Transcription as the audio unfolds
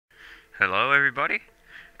Hello everybody,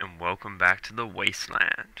 and welcome back to the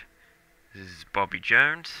Wasteland. This is Bobby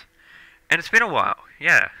Jones, and it's been a while,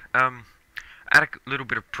 yeah. I had a little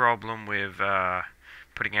bit of problem with,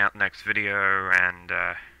 putting out the next video, and,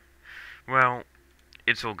 well,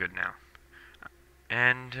 it's all good now.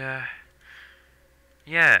 And,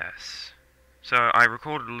 yes. So I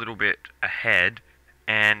recorded a little bit ahead,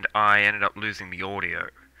 and I ended up losing the audio.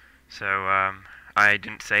 So, I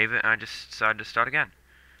didn't save it, and I just decided to start again.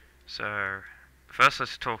 So, first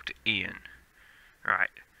let's talk to Ian.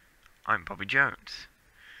 Right, I'm Bobby Jones.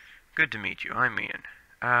 Good to meet you, I'm Ian.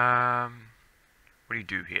 What do you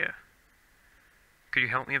do here? Could you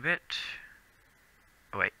help me a bit?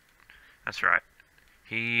 Oh wait, that's right.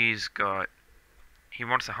 He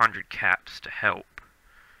wants 100 caps to help.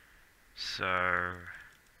 So,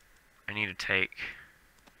 I need to take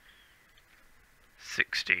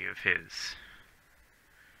 60 of his.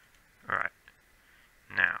 Alright,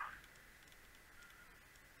 now.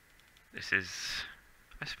 This is,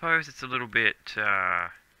 I suppose it's a little bit,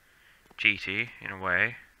 cheaty, in a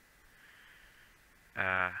way.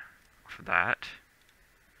 For that.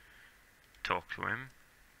 Talk to him.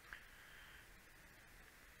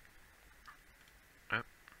 Oh.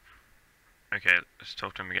 Okay, let's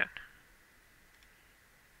talk to him again.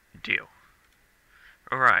 Deal.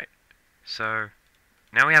 Alright, so,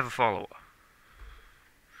 now we have a follower.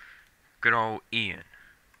 Good old Ian.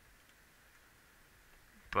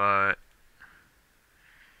 But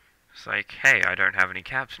it's like, hey, I don't have any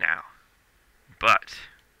caps now. But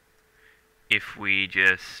if we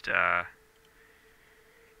just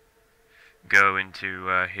go into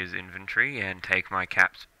his inventory and take my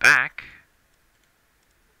caps back,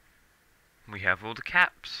 we have all the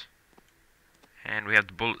caps. And we have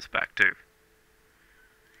the bullets back too.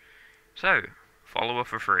 So, follower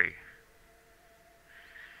for free.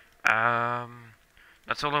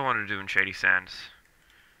 That's all I wanted to do in Shady Sands.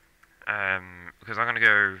 Because I'm gonna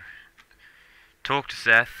go talk to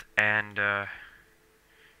Seth and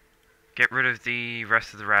get rid of the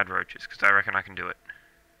rest of the rad roaches, because I reckon I can do it.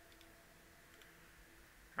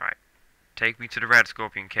 Alright, take me to the Rad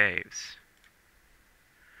Scorpion Caves.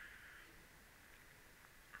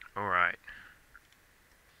 Alright.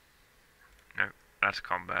 No, that's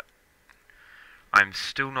combat. I'm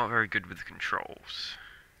still not very good with the controls.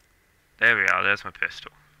 There we are, there's my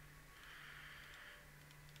pistol.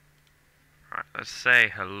 Right, let's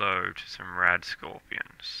say hello to some rad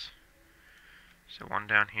scorpions. So one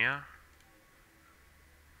down here.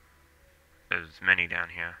 There's many down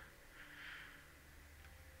here.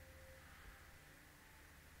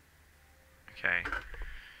 Okay,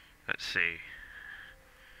 let's see.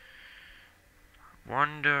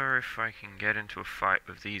 Wonder if I can get into a fight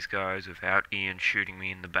with these guys without Ian shooting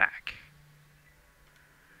me in the back.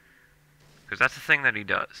 Because that's the thing that he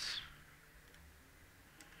does.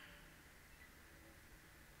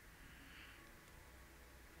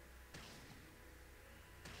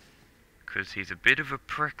 Because he's a bit of a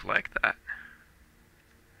prick like that.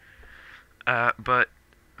 But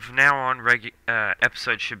from now on,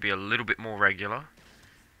 episodes should be a little bit more regular,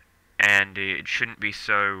 and it shouldn't be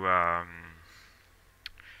so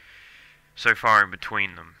so far in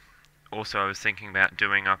between them. Also, I was thinking about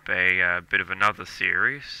doing up a bit of another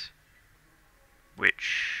series,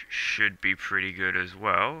 which should be pretty good as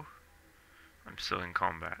well. I'm still in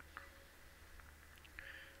combat,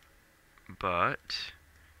 but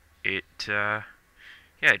yeah,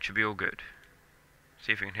 it should be all good.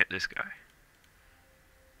 See if we can hit this guy.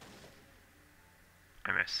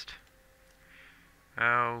 I missed.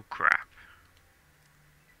 Oh, crap.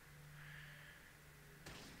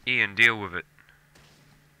 Ian, deal with it.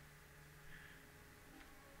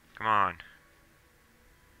 Come on.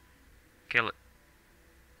 Kill it.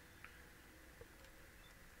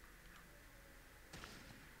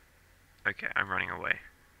 Okay, I'm running away.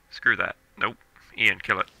 Screw that. Nope. Ian,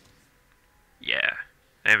 kill it. Yeah.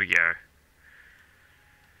 There we go.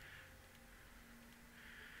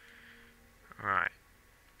 Alright.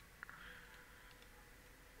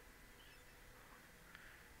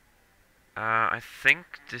 I think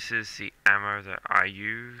this is the ammo that I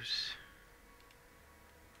use.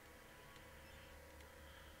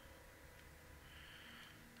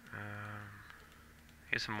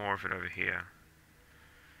 Here's some more of it over here.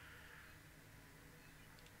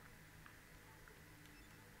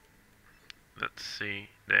 Let's see.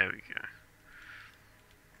 There we go.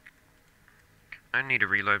 I need to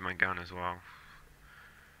reload my gun as well.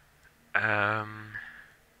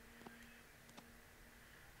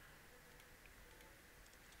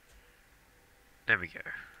 There we go.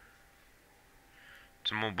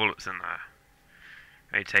 Some more bullets in there.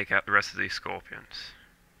 I take out the rest of these scorpions.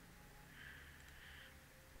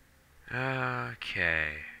 Okay.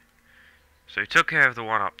 So we took care of the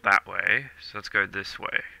one up that way, so let's go this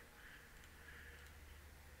way.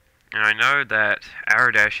 And I know that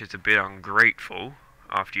Aradesh is a bit ungrateful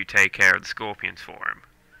after you take care of the scorpions for him.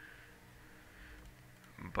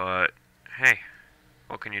 But, hey,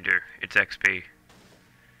 what can you do? It's XP.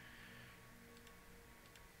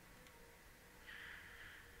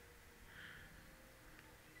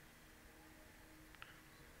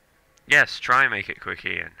 Yes, try and make it quick,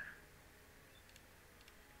 Ian.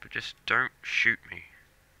 But just don't shoot me.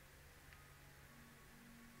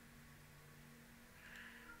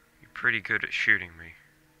 You're pretty good at shooting me.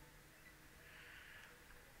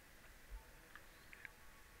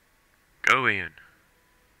 Go, Ian.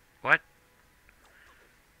 What?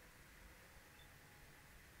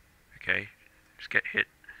 Okay, just get hit.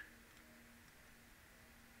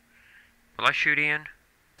 Will I shoot Ian?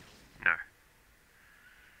 No.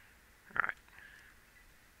 Alright.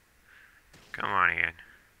 Come on, Ian.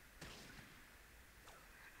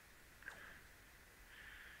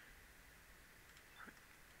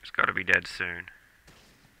 It's gotta be dead soon.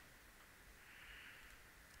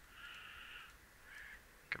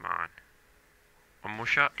 Come on. One more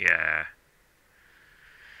shot? Yeah.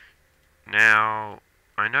 Now,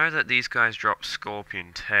 I know that these guys drop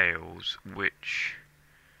scorpion tails, which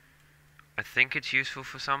I think it's useful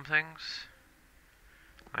for some things.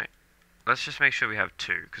 Like, let's just make sure we have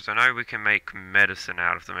 2, because I know we can make medicine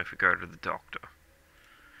out of them if we go to the doctor.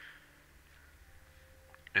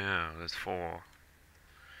 Yeah, there's 4.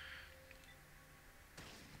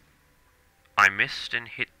 I missed and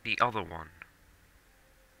hit the other one.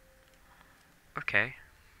 Okay.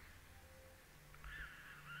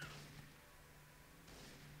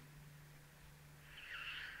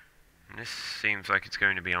 This seems like it's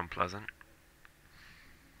going to be unpleasant.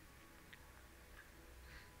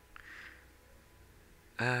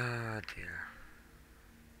 Oh dear.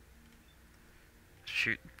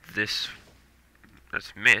 Shoot this.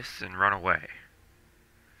 Let's miss and run away.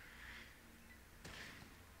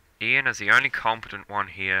 Ian is the only competent one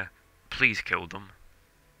here. Please kill them.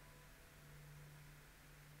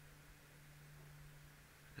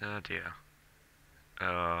 Oh dear.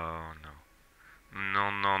 Oh no.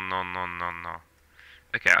 No, no, no, no, no, no.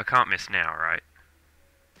 Okay, I can't miss now, right?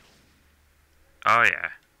 Oh yeah.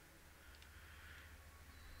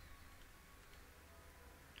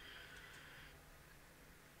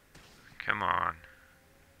 Come on.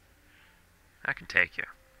 I can take you.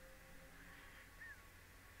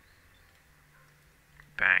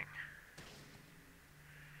 Bang.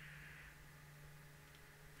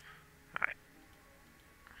 Alright.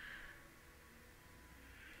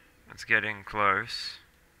 Let's get in close.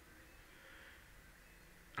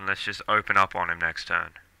 And let's just open up on him next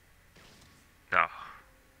turn. Oh.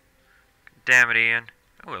 Damn it, Ian.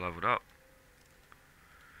 Oh, we leveled up.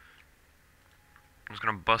 I'm just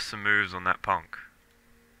gonna bust some moves on that punk.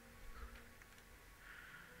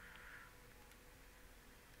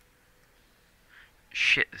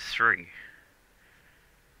 Shit, there's 3.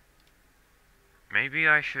 Maybe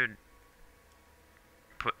I should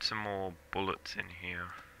put some more bullets in here.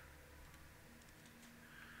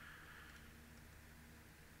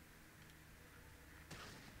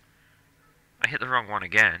 I hit the wrong one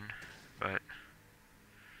again, but...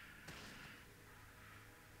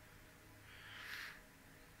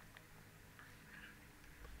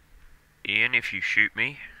 Ian, if you shoot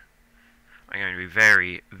me, I'm going to be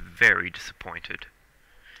very, very disappointed.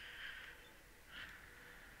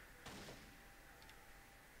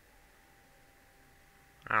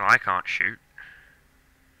 Well, I can't shoot.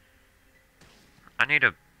 I need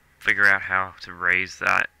to figure out how to raise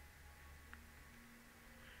that.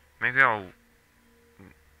 Maybe I'll...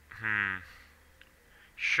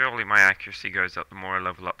 Surely my accuracy goes up the more I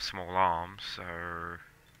level up small arms, so...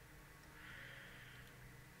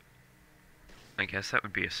 I guess that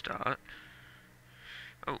would be a start.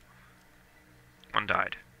 Oh. One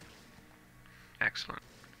died. Excellent.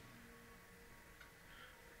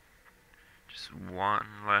 Just one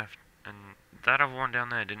left, and that other one down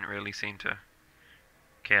there didn't really seem to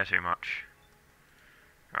care too much.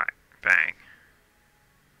 Right, bang.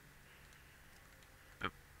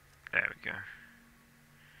 Oop, there we go.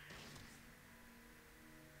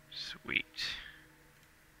 Sweet.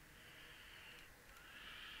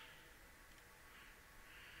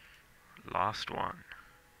 Last one.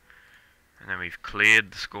 And then we've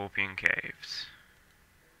cleared the Scorpion Caves.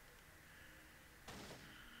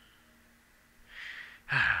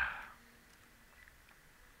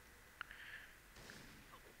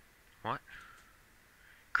 What?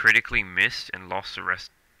 Critically missed and lost the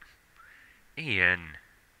rest. Ian.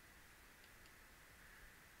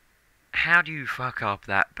 how do you fuck up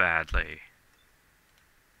that badly?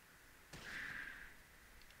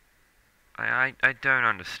 I don't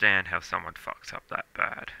understand how someone fucks up that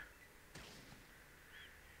bad.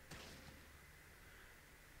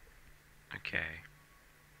 Okay.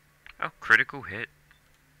 Oh, critical hit.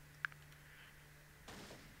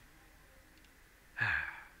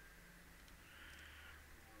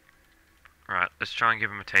 Right, let's try and give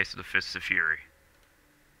him a taste of the Fists of Fury.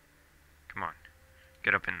 Come on.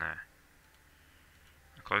 Get up in there.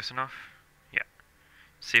 Close enough? Yeah.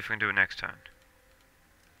 See if we can do it next turn.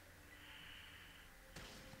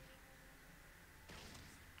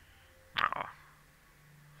 Oh.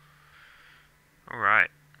 Alright.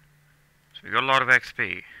 So we got a lot of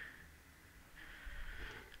XP.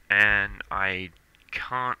 And I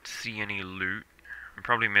can't see any loot. I'm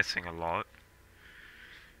probably missing a lot.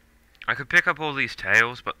 I could pick up all these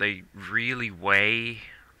tails, but they really weigh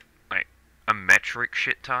like a metric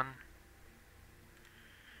shit ton.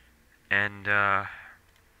 And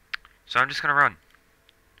so I'm just gonna run.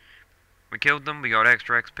 We killed them, we got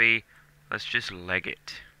extra XP, let's just leg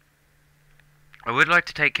it. I would like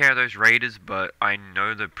to take care of those raiders, but I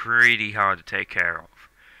know they're pretty hard to take care of.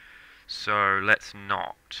 So let's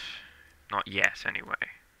not. Not yet, anyway.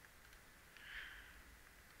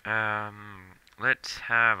 Let's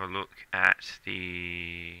have a look at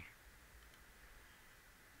the...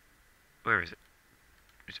 Where is it?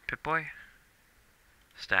 Is it Pip-Boy?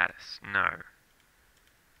 Status. No.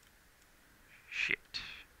 Shit.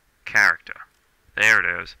 Character. There it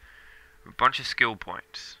is. A bunch of skill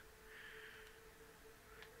points.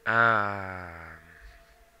 Does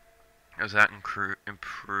that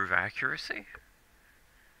improve accuracy?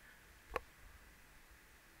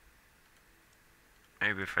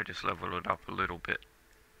 Maybe if I just level it up a little bit.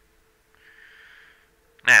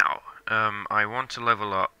 Now, I want to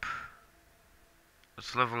level up...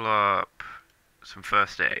 Let's level up some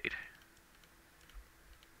first aid.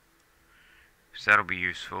 Because that'll be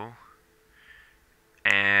useful.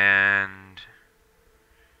 And...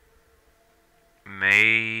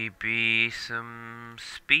 maybe some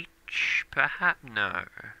speech, perhaps? No.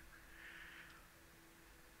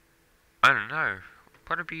 I don't know.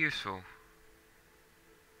 What would be useful?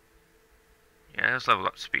 Yeah, let's level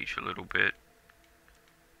up speech a little bit.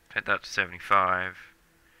 Take that to 75.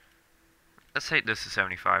 Let's take this to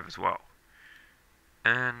 75 as well.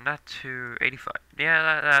 And that to 85.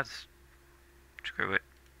 Yeah, that's... Screw it.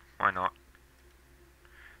 Why not?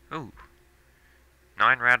 Ooh.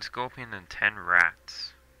 9 rad scorpion and 10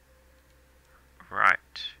 rats.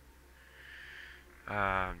 Right.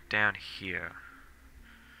 Down here.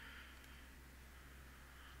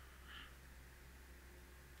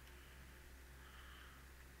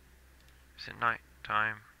 Is it night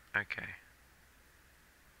time? Okay.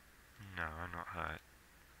 No, I'm not hurt.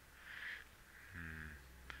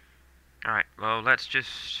 Alright, well, let's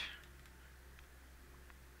just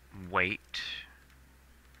wait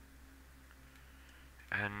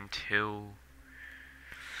until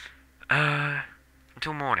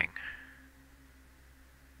morning.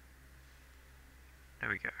 There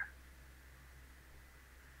we go.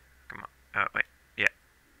 Come on. Oh, wait. Yeah.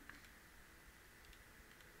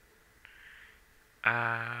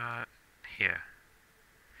 Here.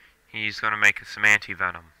 He's gonna make some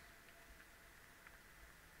anti-venom.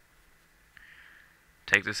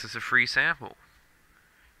 Take this as a free sample.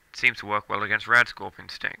 It seems to work well against rad scorpion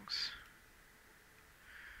stings.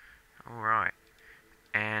 Alright.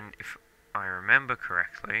 And if I remember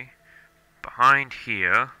correctly, behind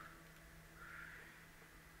here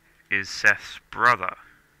is Seth's brother.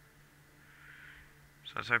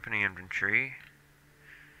 So let's open the inventory.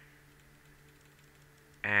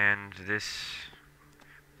 And this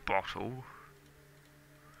bottle.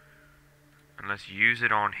 And let's use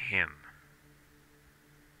it on him.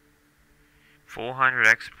 400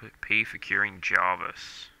 XP for curing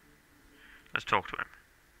Jarvis. Let's talk to him.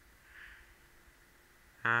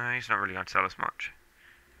 He's not really going to tell us much.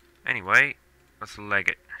 Anyway, let's leg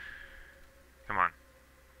it. Come on.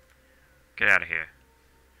 Get out of here.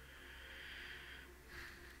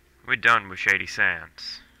 We're done with Shady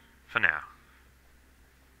Sands. For now.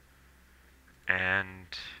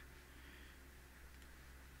 And...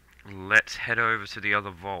 let's head over to the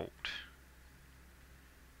other vault.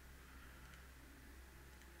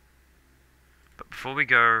 But before we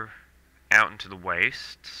go out into the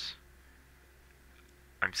wastes,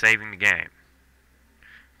 I'm saving the game.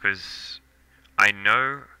 Because I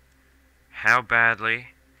know how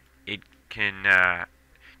badly it can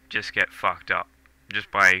just get fucked up just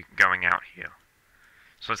by going out here.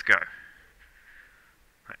 So let's go.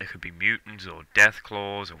 There could be mutants or death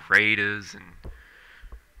claws or raiders, and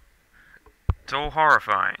It's all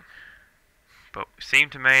horrifying. But we seem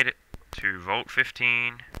to made it to Vault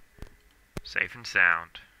 15, safe and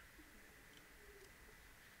sound.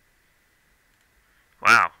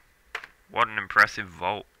 Wow, what an impressive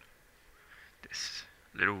vault. This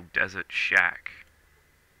little desert shack.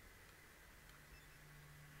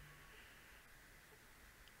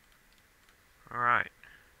 Alright.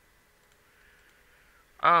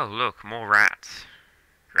 Oh, look, more rats.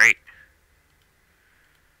 Great.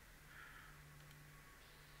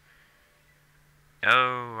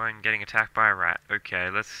 Oh, I'm getting attacked by a rat.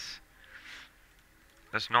 Okay, let's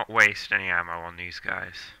not waste any ammo on these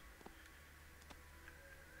guys.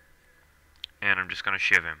 And I'm just gonna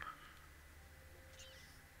shiv him.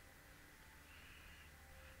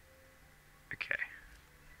 Okay.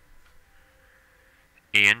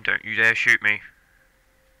 Ian, don't you dare shoot me.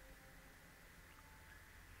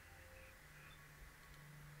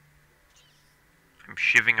 I'm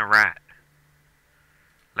shivving a rat.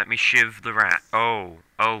 Let me shiv the rat. Oh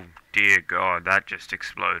dear God, that just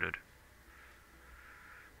exploded.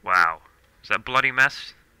 Wow. Is that bloody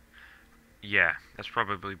mess? Yeah, that's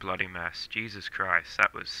probably bloody mess. Jesus Christ,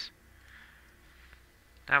 that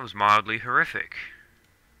was mildly horrific.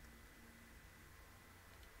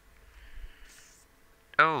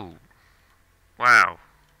 Oh. Wow.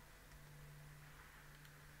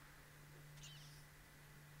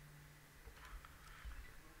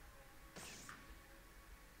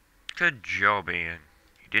 Good job, Ian.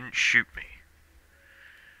 You didn't shoot me.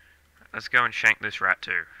 Let's go and shank this rat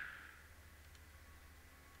too.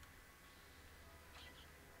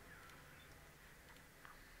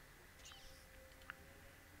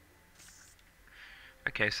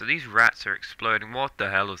 Okay, so these rats are exploding. What the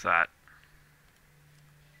hell is that?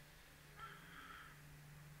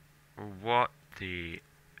 What the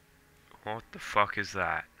fuck is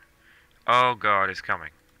that? Oh God, it's coming.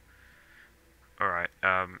 Alright,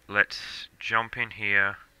 let's jump in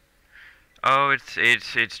here. Oh,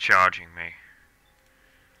 it's charging me.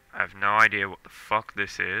 I have no idea what the fuck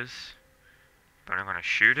this is, but I'm gonna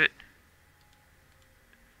shoot it.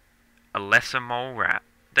 A lesser mole rat.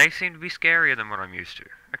 They seem to be scarier than what I'm used to.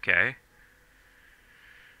 Okay.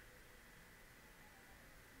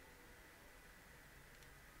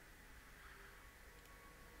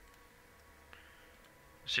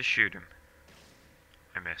 Let's just shoot him.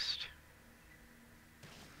 I missed.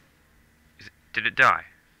 Did it die?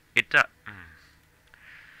 It died. You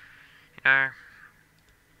know,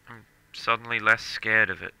 I'm suddenly less scared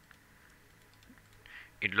of it.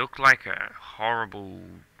 It looked like a horrible,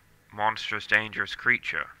 monstrous, dangerous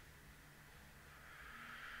creature.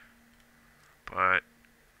 But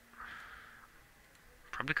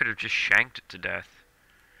probably could have just shanked it to death.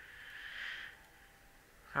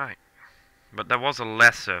 Right. But there was a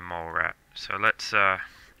lesser mole rat, so let's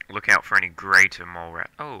look out for any greater mole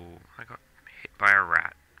rat. Oh, I got hit by a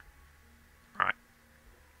rat. Right.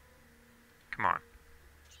 Come on.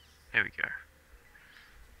 There we go.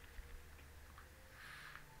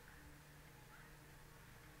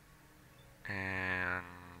 And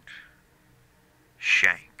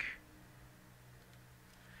shank.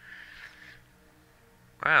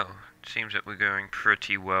 Well, it seems that we're going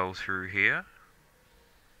pretty well through here.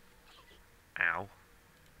 Ow.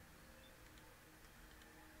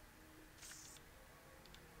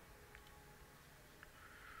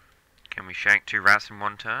 Can we shank 2 rats in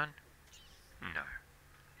one turn? No.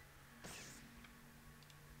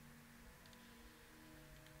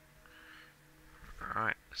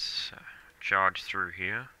 Alright, let's charge through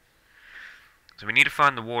here. So we need to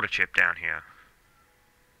find the water chip down here.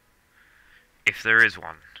 If there is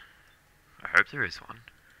one. I hope there is one.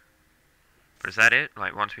 But is that it?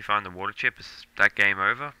 Like, once we find the water chip, is that game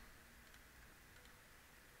over?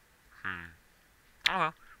 Oh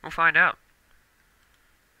well, we'll find out.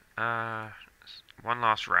 One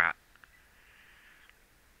last rat.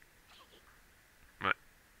 But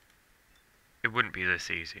it wouldn't be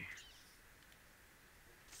this easy.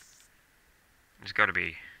 There's gotta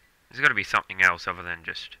be something else other than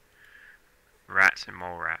just rats and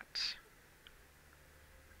more rats.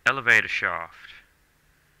 Elevator shaft.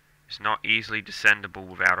 It's not easily descendable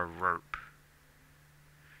without a rope.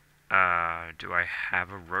 Do I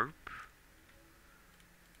have a rope?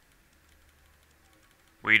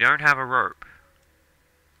 We don't have a rope.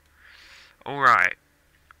 Alright.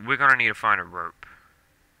 We're gonna need to find a rope.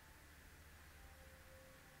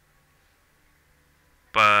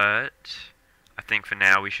 But I think for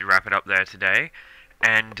now we should wrap it up there today.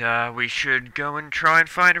 And we should go and try and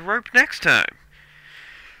find a rope next time.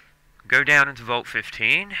 Go down into Vault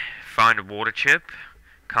 15, find a water chip,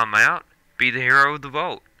 come out, be the hero of the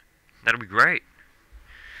vault. That'll be great.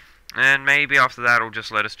 And maybe after that, it'll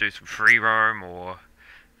just let us do some free roam or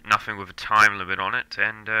nothing with a time limit on it,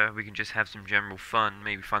 and we can just have some general fun.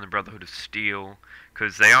 Maybe find the Brotherhood of Steel,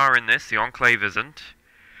 because they are in this. The Enclave isn't.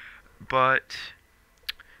 But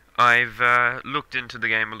I've looked into the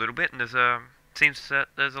game a little bit, and seems that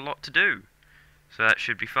there's a lot to do. So that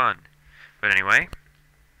should be fun. But anyway,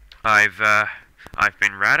 I've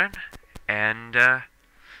been Radin, and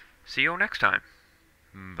see you all next time.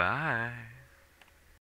 Bye.